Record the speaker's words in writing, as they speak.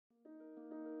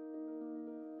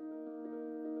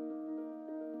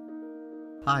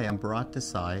Hi, I'm Bharat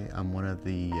Desai. I'm one of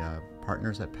the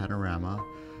partners at Panorama,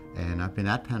 and I've been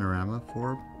at Panorama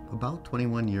for about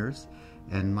 21 years,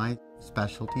 and my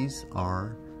specialties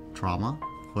are trauma,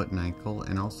 foot and ankle,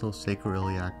 and also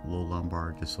sacroiliac low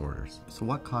lumbar disorders. So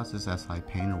what causes SI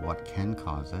pain, or what can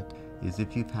cause it, is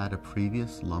if you've had a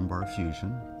previous lumbar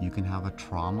fusion, you can have a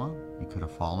trauma, you could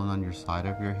have fallen on your side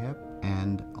of your hip,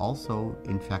 and also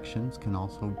infections can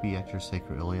also be at your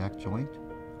sacroiliac joint,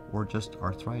 or just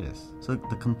arthritis. So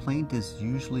the complaint is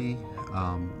usually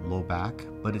low back,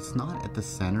 but it's not at the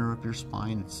center of your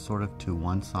spine, it's sort of to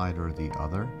one side or the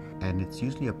other, and it's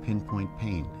usually a pinpoint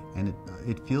pain, and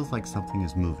it feels like something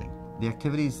is moving. The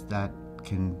activities that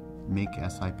can make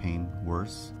SI pain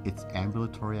worse, it's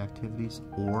ambulatory activities,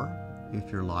 or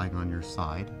if you're lying on your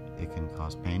side, it can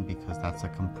cause pain because that's a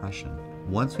compression.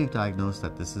 Once we've diagnosed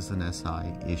that this is an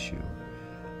SI issue,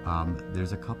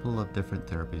 there's a couple of different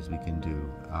therapies we can do.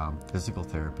 Physical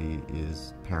therapy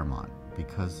is paramount,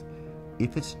 because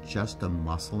if it's just a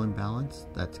muscle imbalance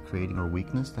that's creating, or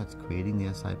weakness that's creating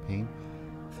the SI pain,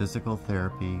 physical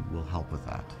therapy will help with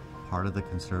that. Part of the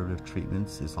conservative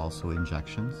treatments is also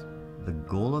injections. The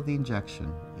goal of the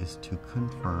injection is to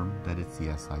confirm that it's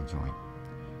the SI joint.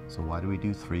 So why do we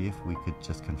do 3 if we could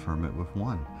just confirm it with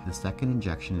 1? The second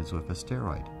injection is with a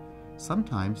steroid.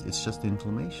 Sometimes it's just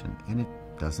inflammation and it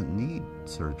doesn't need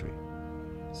surgery.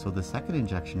 So the second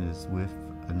injection is with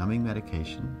a numbing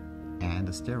medication and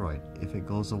a steroid. If it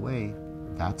goes away,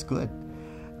 that's good.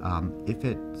 If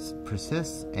it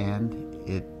persists and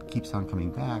it keeps on coming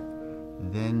back,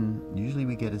 then usually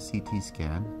we get a CT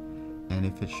scan, and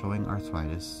if it's showing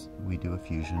arthritis, we do a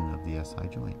fusion of the SI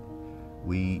joint.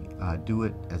 We do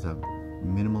it as a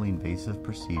minimally invasive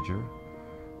procedure,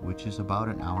 which is about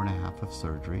an hour and a half of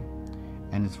surgery,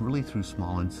 and it's really through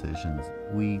small incisions.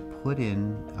 We put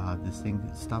in this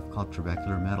stuff called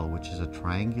trabecular metal, which is a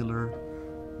triangular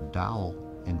dowel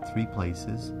in 3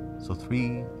 places. So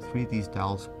three of these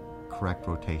dowels correct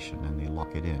rotation and they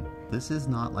lock it in. This is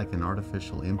not like an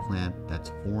artificial implant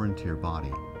that's foreign to your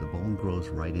body. The bone grows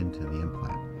right into the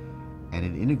implant and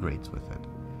it integrates with it.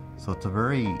 So it's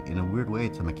in a weird way,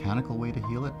 it's a mechanical way to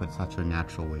heal it, but it's such a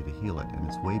natural way to heal it. And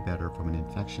it's way better from an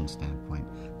infection standpoint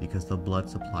because the blood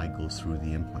supply goes through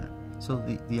the implant. So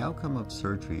the outcome of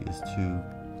surgery is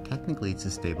technically to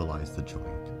stabilize the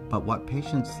joint. But what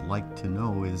patients like to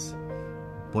know is,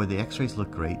 boy, the x-rays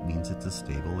look great, means it's a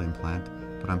stable implant,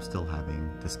 but I'm still having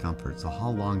discomfort. So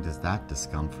how long does that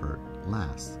discomfort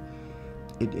last?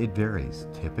 It varies.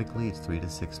 Typically it's 3 to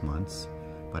 6 months.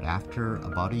 But after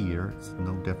about a year, it's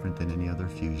no different than any other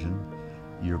fusion.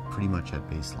 You're pretty much at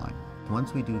baseline.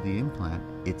 Once we do the implant,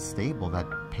 it's stable. That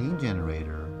pain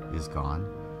generator is gone,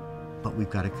 but we've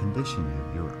got to condition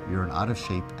you. You're an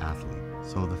out-of-shape athlete.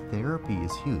 So the therapy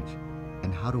is huge.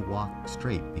 And how to walk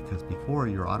straight, because before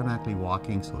you're automatically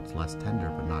walking so it's less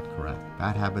tender but not correct.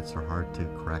 Bad habits are hard to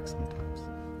correct sometimes.